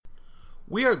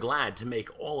We are glad to make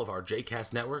all of our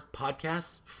JCast Network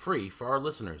podcasts free for our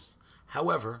listeners.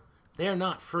 However, they are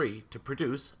not free to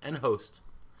produce and host.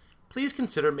 Please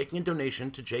consider making a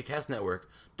donation to JCast Network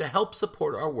to help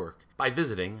support our work by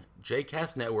visiting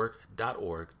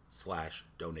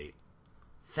jcastnetwork.org/donate.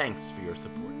 Thanks for your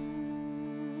support.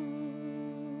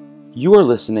 You are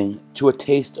listening to A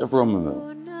Taste of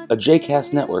Romemu, a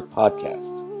JCast Network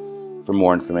podcast. For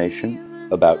more information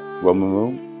about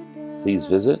Romemu, please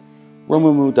visit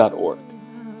romemu.org.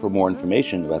 For more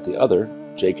information about the other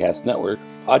JCast Network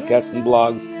podcasts and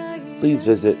blogs, please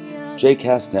visit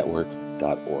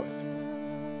jcastnetwork.org.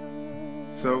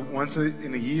 So once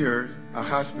in a year,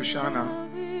 Achas B'Shana.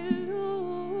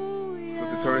 So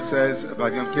the Torah says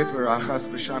about Yom Kippur, Achas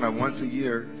B'Shana, once a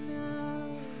year.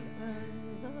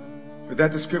 But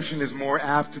that description is more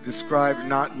apt to describe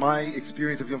not my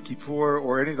experience of Yom Kippur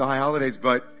or any of the high holidays,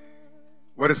 but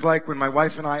what it's like when my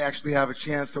wife and I actually have a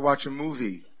chance to watch a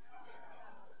movie.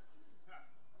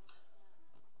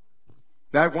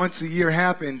 That once a year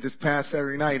happened this past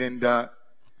Saturday night, and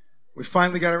we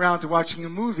finally got around to watching a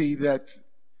movie that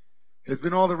has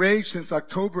been all the rage since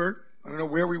October. I don't know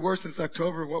where we were since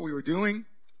October, what we were doing.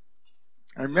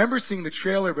 I remember seeing the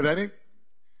trailer, but I didn't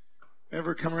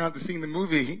ever come around to seeing the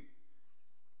movie.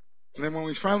 And then when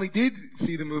we finally did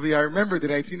see the movie, I remembered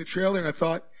that I had seen the trailer, and I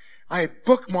thought I had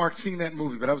bookmarked seeing that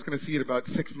movie, but I was going to see it about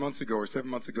 6 months ago or 7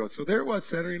 months ago. So there it was,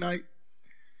 Saturday night.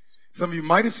 Some of you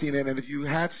might have seen it, and if you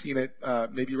have seen it,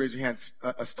 maybe raise your hands.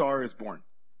 A Star is Born.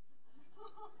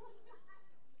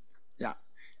 Yeah.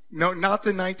 No, not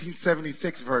the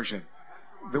 1976 version.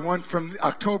 The one from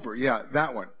October. Yeah,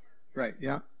 that one. Right,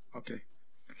 yeah? Okay.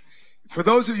 For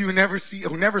those of you who never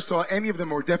saw any of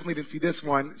them or definitely didn't see this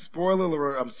one, spoiler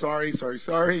alert, I'm sorry,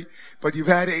 but you've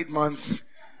had 8 months,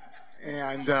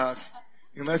 and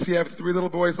unless you have 3 little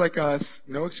boys like us,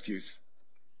 no excuse.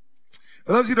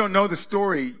 For those of you who don't know the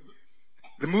story,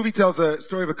 the movie tells a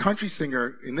story of a country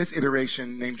singer in this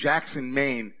iteration named Jackson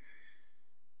Maine.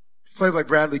 He's played by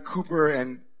Bradley Cooper,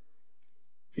 and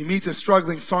he meets a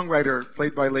struggling songwriter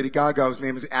played by Lady Gaga, whose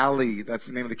name is Allie. That's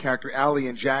the name of the character, Allie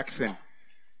and Jackson.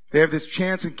 They have this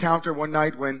chance encounter one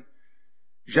night when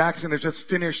Jackson has just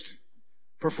finished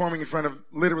performing in front of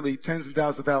literally tens and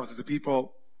thousands of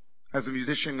people as a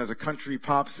musician, as a country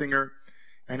pop singer,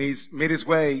 and he's made his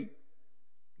way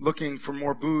looking for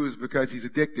more booze because he's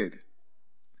addicted.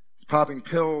 He's popping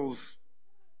pills,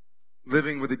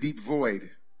 living with a deep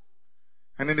void.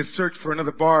 And in his search for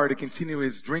another bar to continue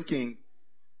his drinking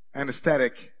and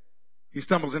aesthetic, he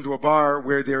stumbles into a bar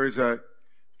where there's a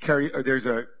kind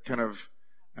of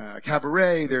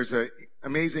cabaret, there's an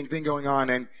amazing thing going on,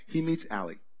 and he meets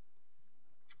Allie.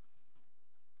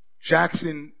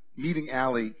 Jackson meeting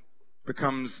Allie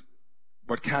becomes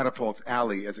what catapults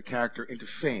Allie as a character into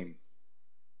fame.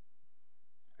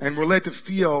 And we're led to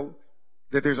feel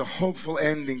that there's a hopeful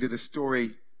ending to the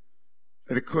story,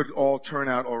 that it could all turn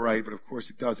out all right, but of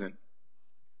course it doesn't.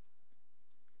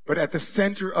 But at the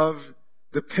center of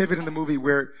the pivot in the movie,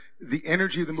 where the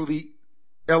energy of the movie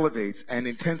elevates and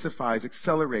intensifies,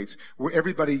 accelerates, where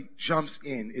everybody jumps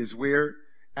in, is where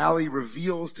Allie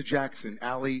reveals to Jackson,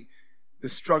 Allie, the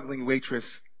struggling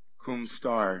waitress cum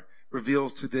star,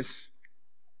 reveals to this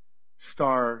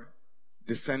star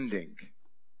descending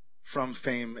from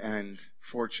fame and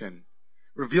fortune,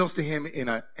 reveals to him in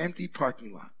an empty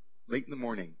parking lot, late in the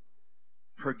morning,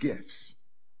 her gifts.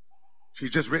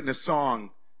 She's just written a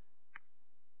song,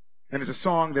 and it's a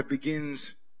song that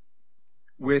begins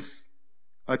with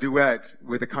a duet,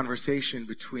 with a conversation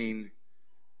between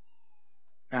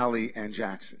Allie and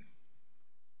Jackson.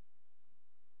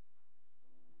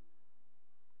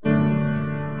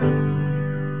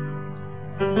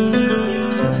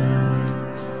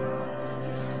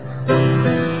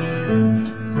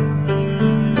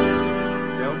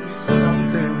 Tell me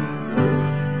something, girl.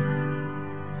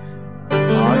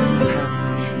 Are you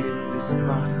happy in this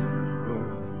modern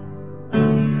world?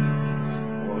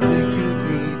 Or do you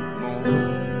need more?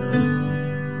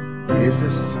 Is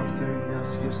there something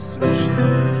else you're searching for?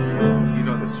 You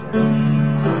know this, right?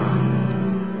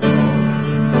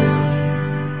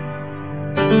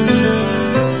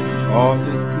 All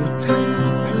the good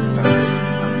times I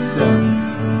find myself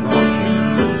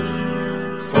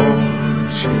longing for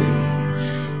change.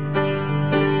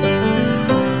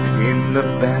 And in the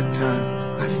bad times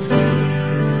I feel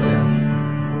myself.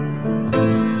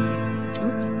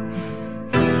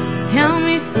 Oops. Tell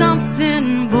me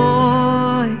something,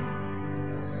 boy.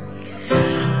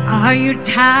 Are you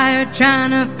tired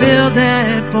trying to fill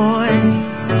that void?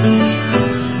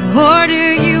 Or do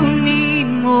you need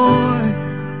more?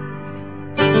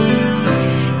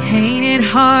 Ain't it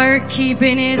heart,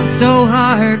 keeping it so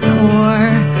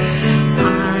hardcore.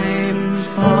 I'm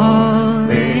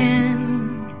falling.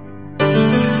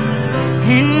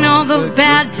 In all the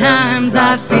bad times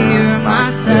I fear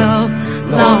myself,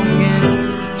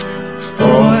 longing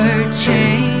for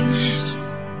change.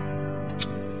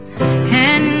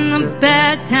 And in the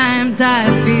bad times I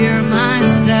fear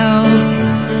myself.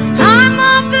 I'm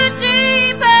off the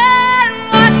deep end,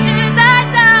 watch as I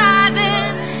dive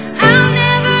in. I'll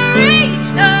never reach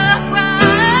the ground.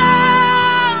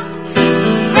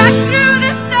 Crash through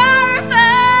the surface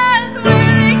where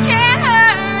they can't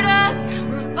hurt us.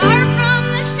 We're far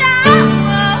from the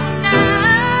shallow now.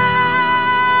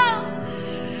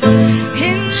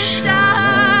 In the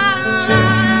shallow,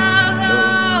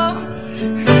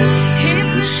 in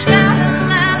the shallow,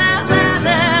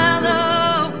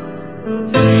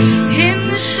 in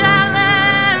the shallow,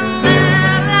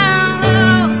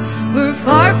 we're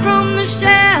far from the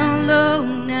shallow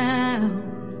now.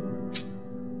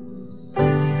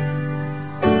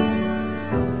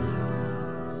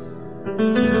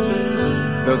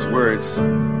 Those words,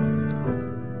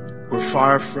 we're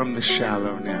far from the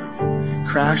shallow now.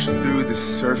 Crash through the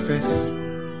surface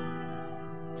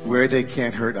where they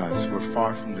can't hurt us. We're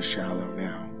far from the shallow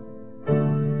now.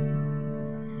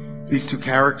 These two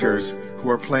characters who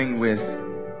are playing with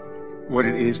what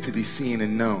it is to be seen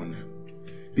and known.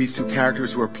 These two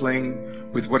characters who are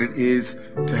playing with what it is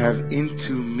to have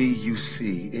into me you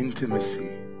see, intimacy.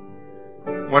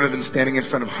 One of them standing in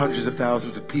front of hundreds of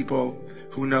thousands of people,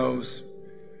 who knows,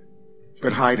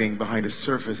 but hiding behind a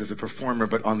surface as a performer,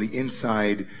 but on the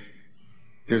inside,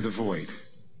 there's a void.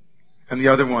 And the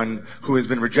other one who has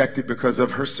been rejected because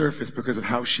of her surface, because of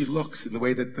how she looks, in the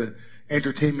way that the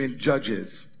entertainment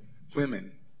judges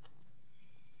women,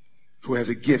 who has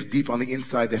a gift deep on the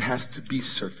inside that has to be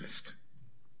surfaced.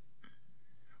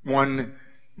 One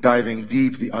diving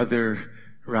deep, the other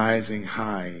rising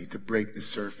high to break the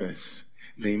surface.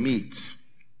 They meet.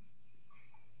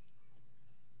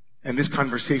 And this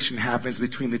conversation happens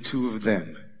between the two of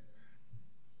them.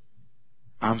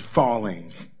 I'm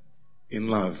falling in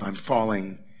love. I'm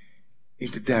falling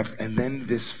into depth. And then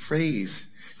this phrase,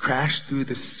 crash through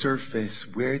the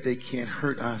surface where they can't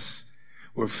hurt us.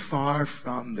 We're far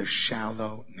from the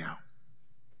shallow now.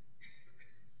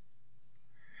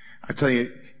 I tell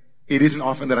you, it isn't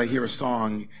often that I hear a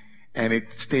song and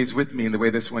it stays with me in the way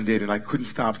this one did, and I couldn't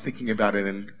stop thinking about it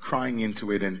and crying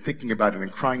into it and thinking about it and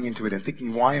crying into it and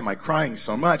thinking, why am I crying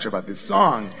so much about this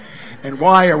song? And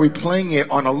why are we playing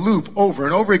it on a loop over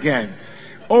and over again?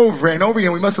 Over and over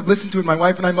again. We must have listened to it, my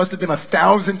wife and I must have been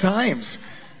 1,000 times.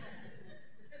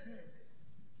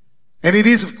 And it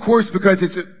is, of course, because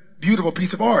it's a beautiful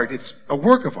piece of art. It's a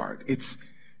work of art. It's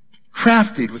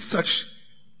crafted with such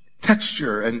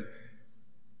texture, and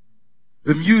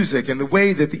the music and the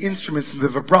way that the instruments and the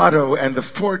vibrato and the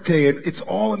forte, and it's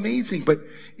all amazing. But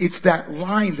it's that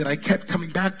line that I kept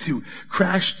coming back to.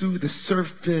 Crash through the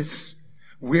surface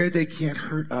where they can't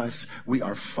hurt us. We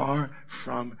are far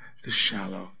from the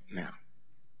shallow now.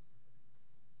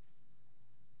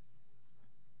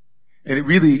 And it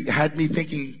really had me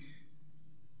thinking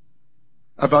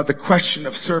about the question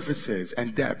of surfaces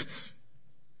and depths.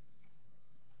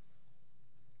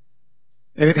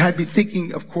 And it had me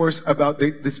thinking, of course, about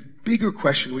this bigger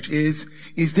question, which is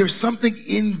there something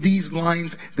in these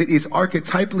lines that is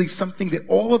archetypally something that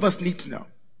all of us need to know?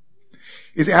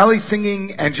 Is Ali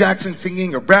singing and Jackson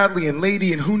singing, or Bradley and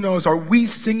Lady, and who knows, are we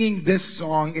singing this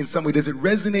song in some way? Does it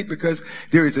resonate? Because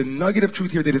there is a nugget of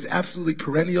truth here that is absolutely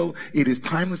perennial, it is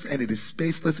timeless, and it is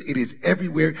spaceless, it is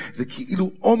everywhere. The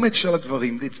ki'ilu omek shel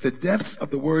hadvarim, it's the depths of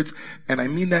the words, and I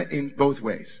mean that in both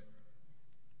ways.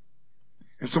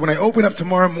 And so when I open up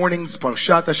tomorrow morning's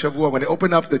Parshat HaShavua, when I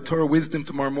open up the Torah wisdom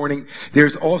tomorrow morning,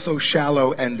 there's also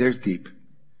shallow and there's deep.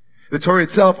 The Torah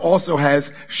itself also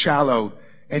has shallow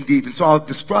and deep. And so I'll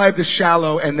describe the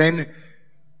shallow, and then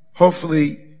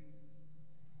hopefully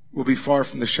we'll be far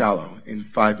from the shallow in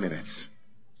 5 minutes.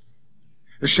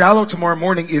 The shallow tomorrow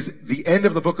morning is the end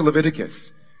of the book of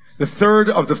Leviticus. The third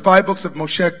of the 5 books of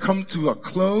Moshe come to a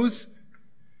close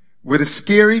with a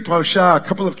scary parasha, a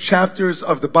couple of chapters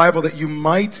of the Bible that you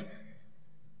might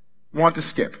want to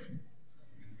skip.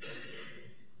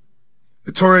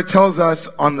 The Torah tells us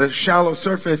on the shallow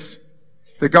surface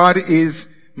that God is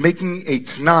making a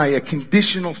t'nai, a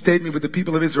conditional statement with the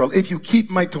people of Israel. If you keep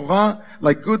my Torah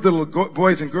like good little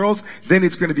boys and girls, then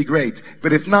it's going to be great.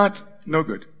 But if not, no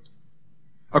good.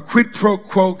 A quid pro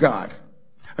quo God.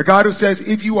 A God who says,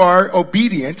 if you are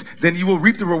obedient, then you will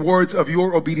reap the rewards of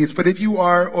your obedience. But if you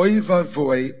are oy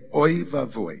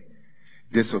vavoy,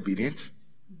 disobedient,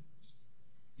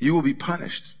 you will be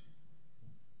punished.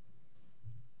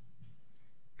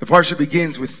 parsha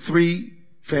begins with three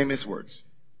famous words.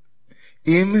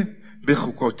 Im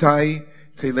b'chukotai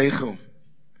telechu.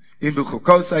 Im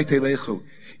b'chukosai telechu.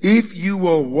 If you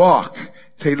will walk,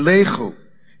 telechu.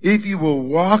 If you will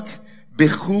walk,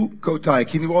 bechukotai.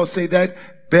 Can you all say that?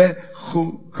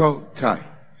 Bechukotai.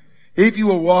 If you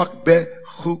will walk,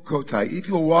 bechukotai. If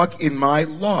you will walk in my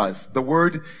laws. The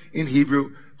word in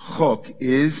Hebrew, chok,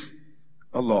 is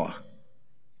a law.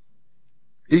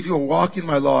 If you will walk in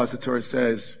my laws, the Torah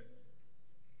says,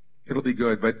 it'll be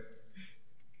good. But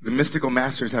the mystical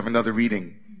masters have another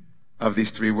reading of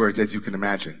these three words, as you can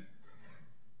imagine.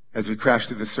 As we crash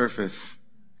through the surface,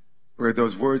 where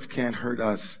those words can't hurt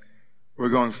us, we're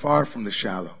going far from the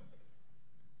shallow.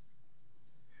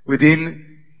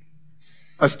 Within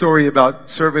a story about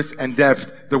service and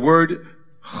depth, the word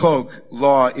chok,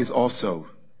 law, is also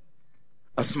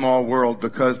a small world,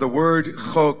 because the word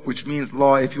chok, which means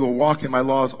law, if you will walk in my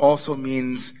laws, also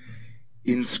means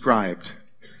inscribed,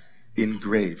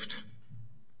 engraved.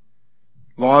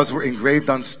 Laws were engraved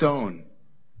on stone.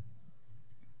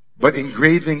 But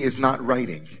engraving is not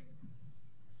writing.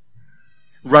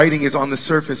 Writing is on the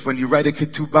surface. When you write a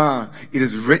ketubah, it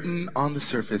is written on the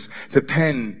surface. The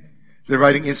pen, the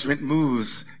writing instrument,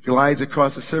 moves, glides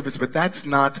across the surface, but that's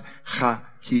not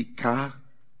chakikah.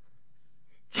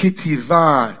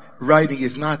 Kitivah, writing,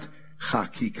 is not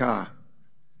chakikah.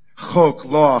 Chok,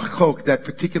 law, chok, that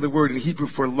particular word in Hebrew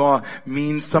for law,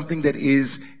 means something that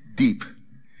is deep.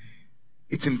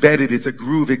 It's embedded, it's a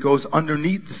groove, it goes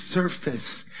underneath the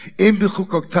surface. Im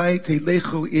b'chukotai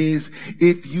telechu is,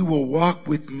 if you will walk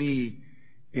with me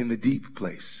in the deep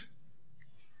place.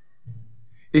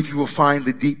 If you will find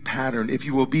the deep pattern, if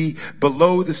you will be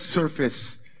below the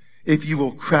surface, if you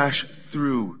will crash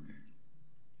through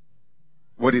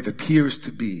what it appears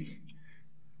to be,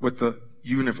 what the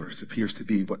universe appears to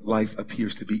be, what life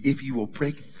appears to be, if you will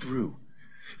break through,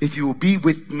 if you will be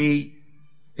with me,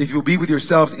 if you will be with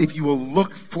yourselves, if you will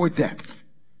look for depth,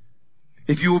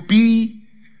 if you will be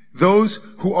those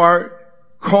who are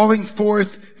calling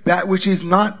forth that which is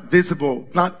not visible,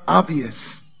 not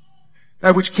obvious,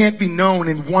 that which can't be known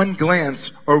in one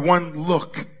glance or one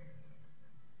look,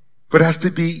 but has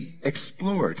to be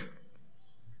explored,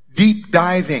 deep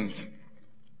diving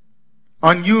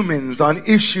on humans, on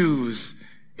issues,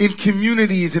 in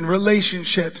communities, in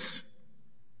relationships.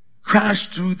 Crash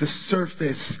through the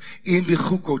surface in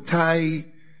b'chukotai,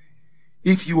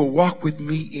 if you will walk with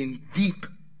me in deep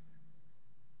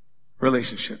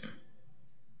relationship.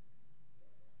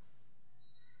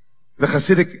 The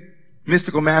Hasidic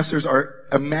mystical masters are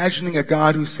imagining a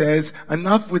God who says,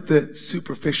 enough with the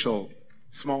superficial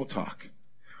small talk.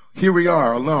 Here we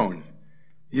are alone,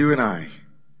 you and I,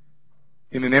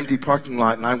 in an empty parking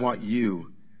lot, and I want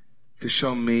you to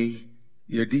show me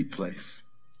your deep place.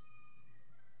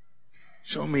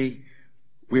 Show me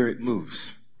where it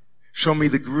moves. Show me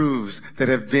the grooves that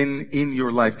have been in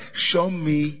your life. Show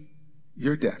me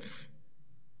your depth.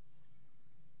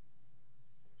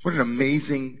 What an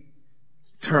amazing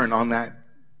turn on that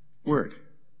word.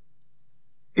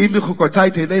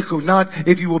 Not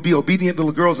if you will be obedient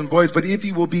little girls and boys, but if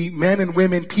you will be men and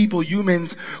women, people,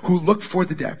 humans who look for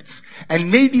the depths. And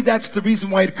maybe that's the reason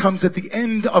why it comes at the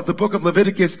end of the book of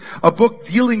Leviticus, a book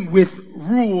dealing with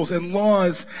rules and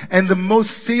laws. And the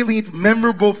most salient,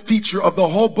 memorable feature of the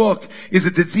whole book is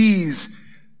a disease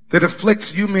that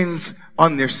afflicts humans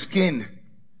on their skin.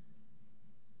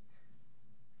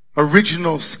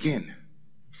 Original skin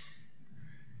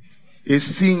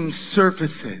is seeing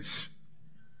surfaces.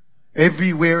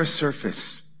 Everywhere a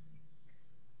surface.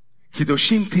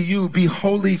 Kiddushim to you, be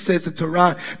holy, says the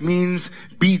Torah, means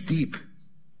be deep.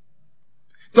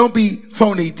 Don't be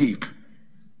phony deep.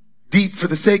 Deep for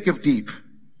the sake of deep.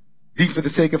 Deep for the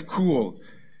sake of cool.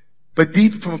 But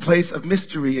deep from a place of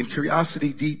mystery and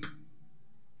curiosity deep.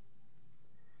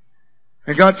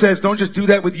 And God says, don't just do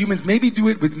that with humans. Maybe do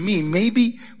it with me.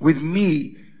 Maybe with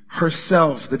me.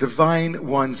 Herself, the divine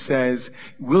one, says,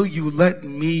 will you let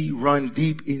me run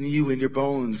deep in you, in your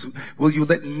bones? Will you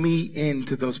let me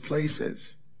into those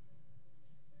places?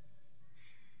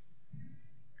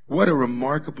 What a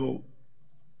remarkable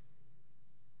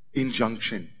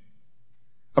injunction.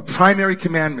 A primary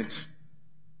commandment.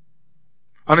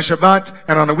 On a Shabbat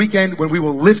and on a weekend when we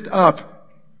will lift up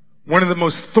one of the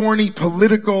most thorny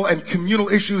political and communal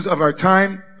issues of our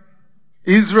time,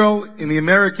 Israel in the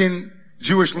American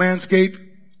Jewish landscape.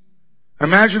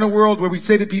 Imagine a world where we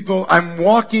say to people, I'm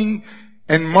walking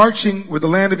and marching with the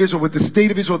land of Israel, with the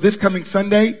state of Israel this coming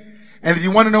Sunday. And if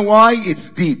you want to know why, it's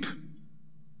deep.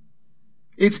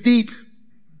 It's deep.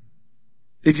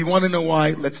 If you want to know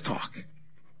why, let's talk.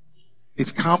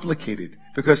 It's complicated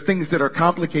because things that are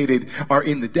complicated are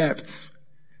in the depths.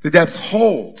 The depths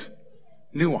hold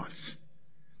nuance.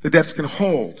 The depths can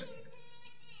hold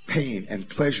pain and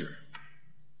pleasure.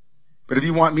 But if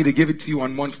you want me to give it to you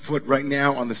on one foot right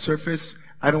now on the surface,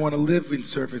 I don't want to live in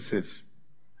surfaces.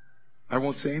 I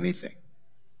won't say anything.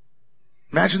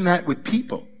 Imagine that with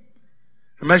people.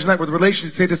 Imagine that with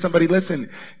relationships. Say to somebody, listen,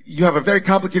 you have a very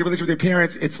complicated relationship with your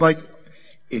parents. It's like,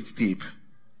 it's deep.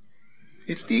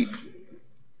 It's deep.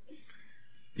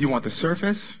 You want the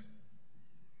surface?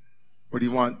 Or do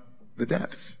you want the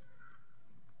depths?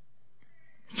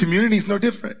 Community is no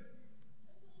different.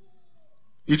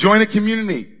 You join a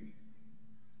community.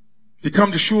 You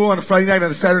come to shul on a Friday night,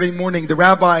 on a Saturday morning. The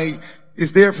rabbi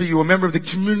is there for you. A member of the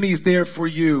community is there for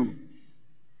you.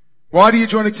 Why do you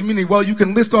join a community? Well, you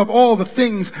can list off all the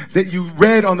things that you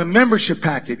read on the membership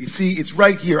packet. You see, it's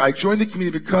right here. I joined the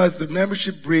community because the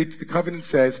membership brit, the covenant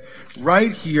says,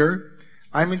 right here,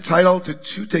 I'm entitled to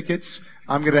 2 tickets.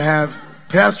 I'm going to have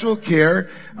pastoral care.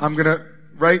 I'm going to,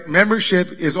 right?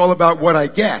 Membership is all about what I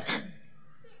get.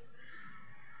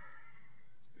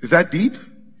 Is that deep?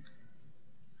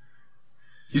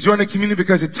 You joined a community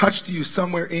because it touched you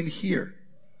somewhere in here.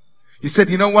 You said,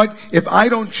 you know what? If I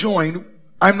don't join,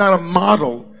 I'm not a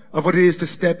model of what it is to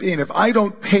step in. If I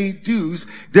don't pay dues,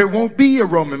 there won't be a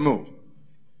Romemu.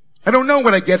 I don't know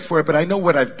what I get for it, but I know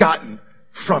what I've gotten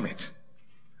from it.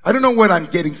 I don't know what I'm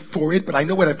getting for it, but I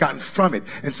know what I've gotten from it.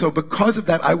 And so because of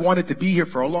that, I wanted to be here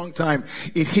for a long time.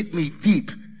 It hit me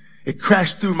deep. It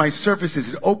crashed through my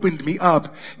surfaces. It opened me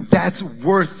up. That's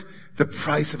worth the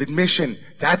price of admission.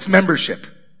 That's membership.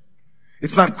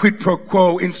 It's not quid pro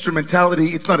quo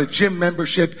instrumentality. It's not a gym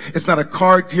membership. It's not a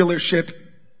car dealership.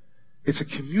 It's a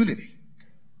community.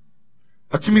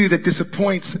 A community that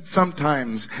disappoints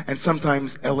sometimes and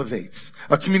sometimes elevates.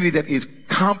 A community that is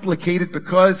complicated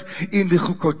because in the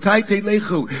chukotai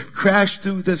telechu, crash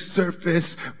through the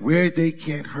surface where they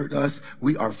can't hurt us.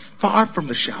 We are far from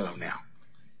the shallow now.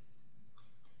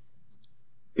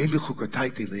 In the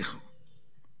chukotai telechu.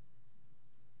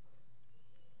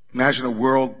 Imagine a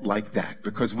world like that,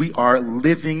 because we are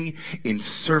living in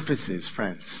surfaces,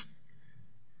 friends.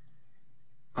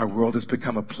 Our world has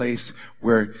become a place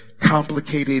where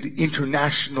complicated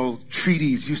international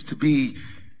treaties used to be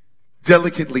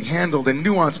delicately handled and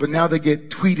nuanced, but now they get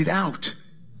tweeted out.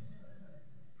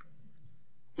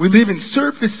 We live in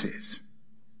surfaces.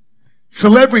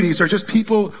 Celebrities are just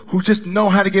people who just know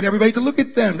how to get everybody to look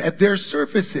at them, at their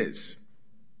surfaces.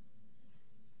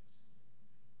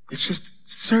 It's just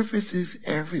surfaces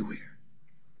everywhere.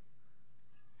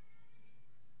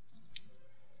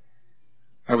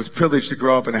 I was privileged to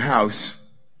grow up in a house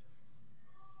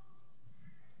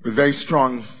with very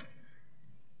strong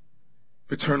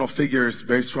paternal figures,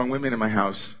 very strong women in my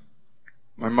house.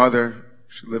 My mother,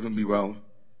 she lived and be well.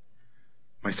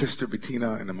 My sister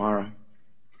Bettina and Amara.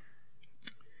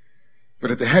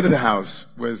 But at the head of the house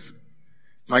was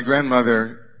my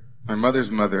grandmother, my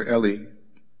mother's mother, Ellie,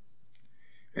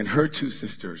 and her 2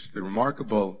 sisters, the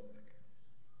remarkable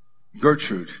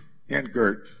Gertrude, Aunt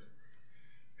Gert,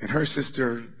 and her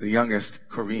sister, the youngest,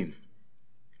 Corinne,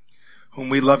 whom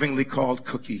we lovingly called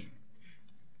Cookie.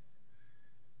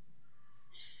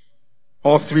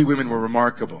 All 3 women were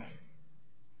remarkable.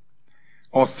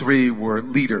 All 3 were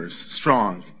leaders,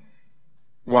 strong,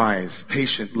 wise,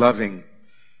 patient, loving,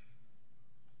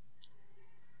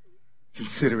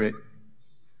 considerate.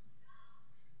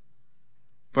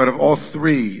 But of all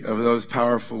 3 of those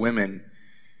powerful women,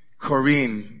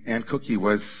 Corinne, Aunt Cookie,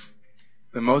 was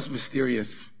the most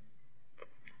mysterious.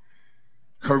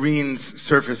 Corinne's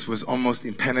surface was almost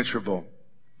impenetrable.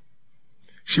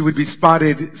 She would be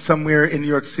spotted somewhere in New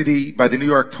York City by the New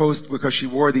York Post because she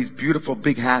wore these beautiful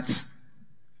big hats.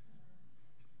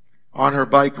 On her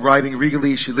bike, riding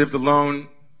regally, she lived alone,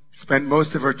 spent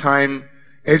most of her time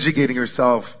educating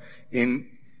herself in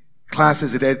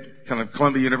classes at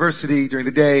Columbia University during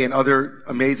the day and other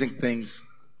amazing things.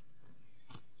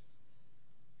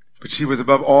 But she was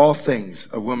above all things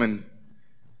a woman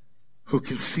who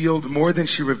concealed more than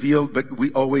she revealed, but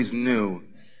we always knew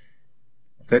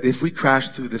that if we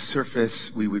crashed through the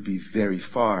surface, we would be very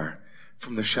far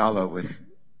from the shallow with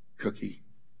Cookie.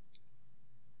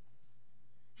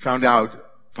 Found out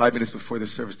 5 minutes before the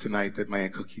service tonight that my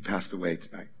Aunt Cookie passed away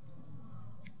tonight.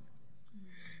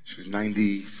 She was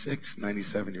 96,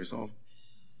 97 years old.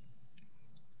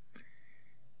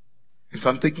 And so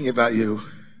I'm thinking about you,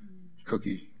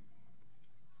 Cookie.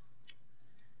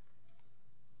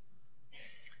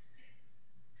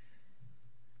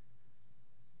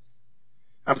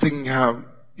 I'm thinking how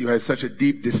you had such a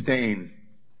deep disdain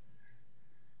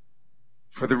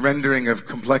for the rendering of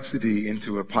complexity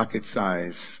into a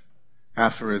pocket-size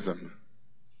aphorism.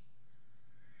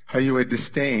 How you had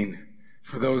disdain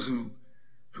for those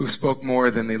who spoke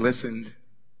more than they listened,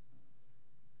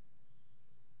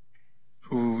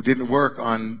 who didn't work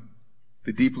on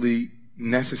the deeply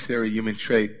necessary human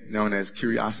trait known as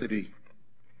curiosity.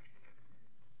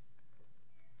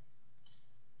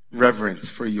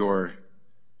 Reverence for your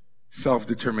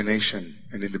self-determination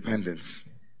and independence.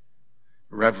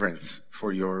 Reverence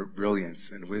for your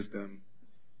brilliance and wisdom.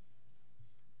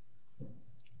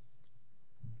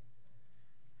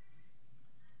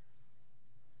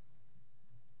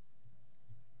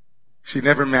 She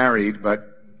never married, but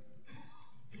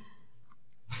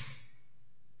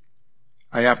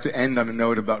I have to end on a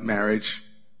note about marriage.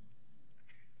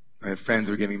 I have friends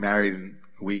who are getting married in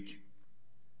a week.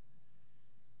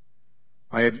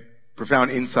 I had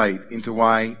profound insight into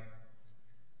why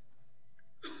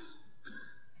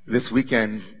this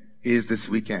weekend is this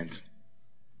weekend.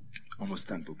 Almost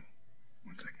done, Boogie.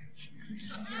 1 second.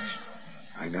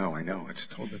 I know. I just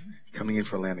told them. Coming in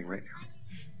for a landing right now.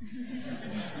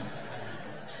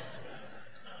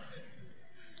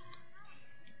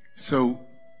 So,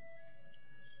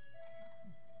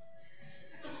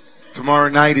 tomorrow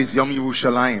night is Yom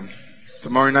Yerushalayim.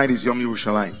 Tomorrow night's Yom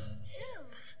Yerushalayim.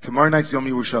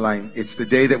 It's the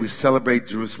day that we celebrate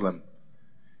Jerusalem.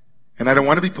 And I don't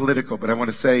want to be political, but I want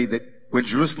to say that when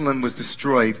Jerusalem was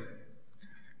destroyed,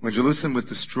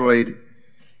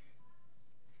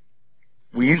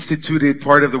 we instituted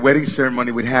part of the wedding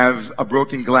ceremony would have a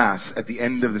broken glass at the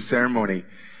end of the ceremony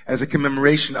as a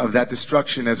commemoration of that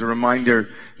destruction, as a reminder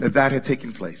that that had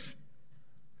taken place.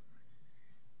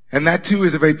 And that too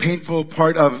is a very painful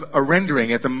part of a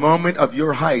rendering. At the moment of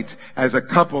your height, as a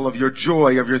couple, of your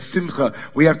joy, of your simcha,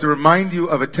 we have to remind you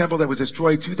of a temple that was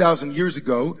destroyed 2,000 years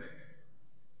ago.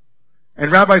 And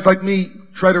rabbis like me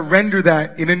try to render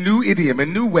that in a new idiom, a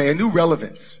new way, a new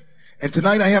relevance. And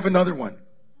tonight I have another one.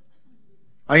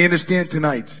 I understand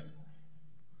tonight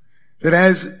that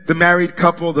as the married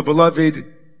couple, the beloved,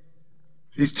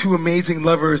 these two amazing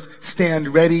lovers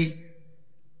stand ready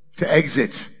to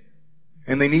exit.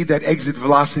 And they need that exit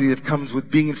velocity that comes with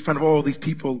being in front of all these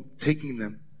people taking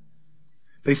them.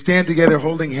 They stand together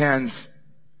holding hands.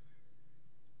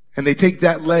 And they take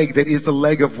that leg that is the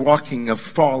leg of walking, of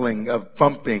falling, of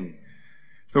bumping.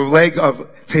 The leg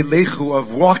of telechu,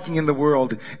 of walking in the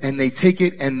world. And they take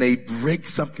it and they break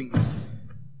something.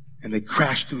 And they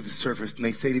crash through the surface. And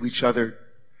they say to each other,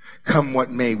 come what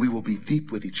may, we will be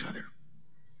deep with each other.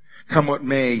 Come what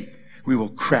may, we will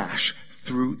crash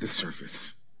through the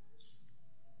surface.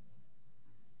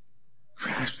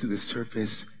 Crash to the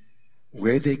surface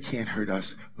where they can't hurt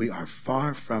us. We are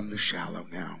far from the shallow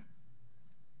now.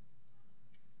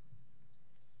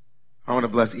 I want to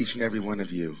bless each and every one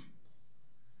of you.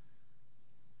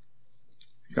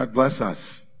 God bless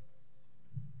us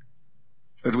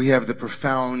that we have the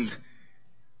profound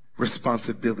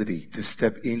responsibility to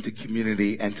step into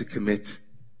community and to commit.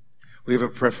 We have a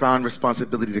profound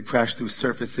responsibility to crash through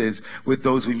surfaces with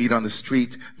those we meet on the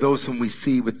street, those whom we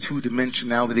see with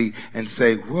two-dimensionality, and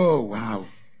say, whoa, wow,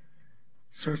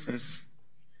 surface.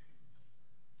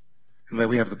 And that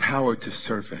we have the power to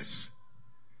surface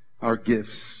our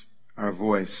gifts, our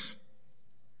voice.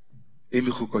 If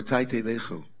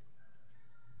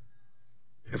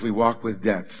we walk with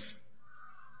depth.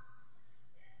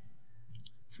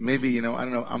 So maybe, I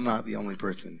don't know, I'm not the only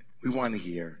person. We want to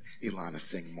hear Ilana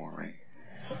sing more, right?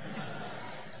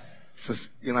 So,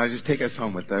 just take us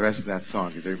home with the rest of that song,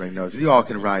 because everybody knows. If you all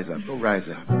can rise up, go rise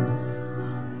up.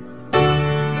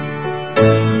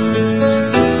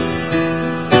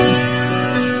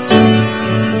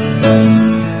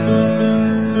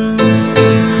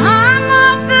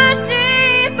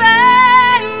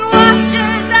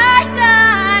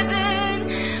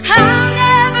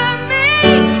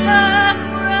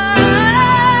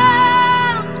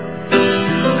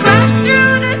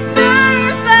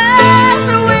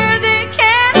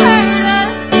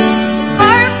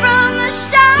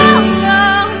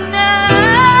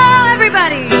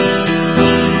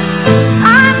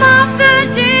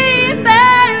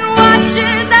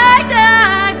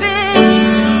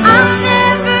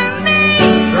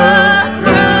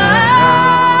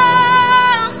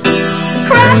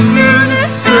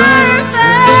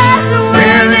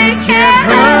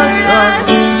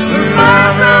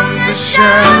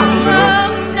 Shine.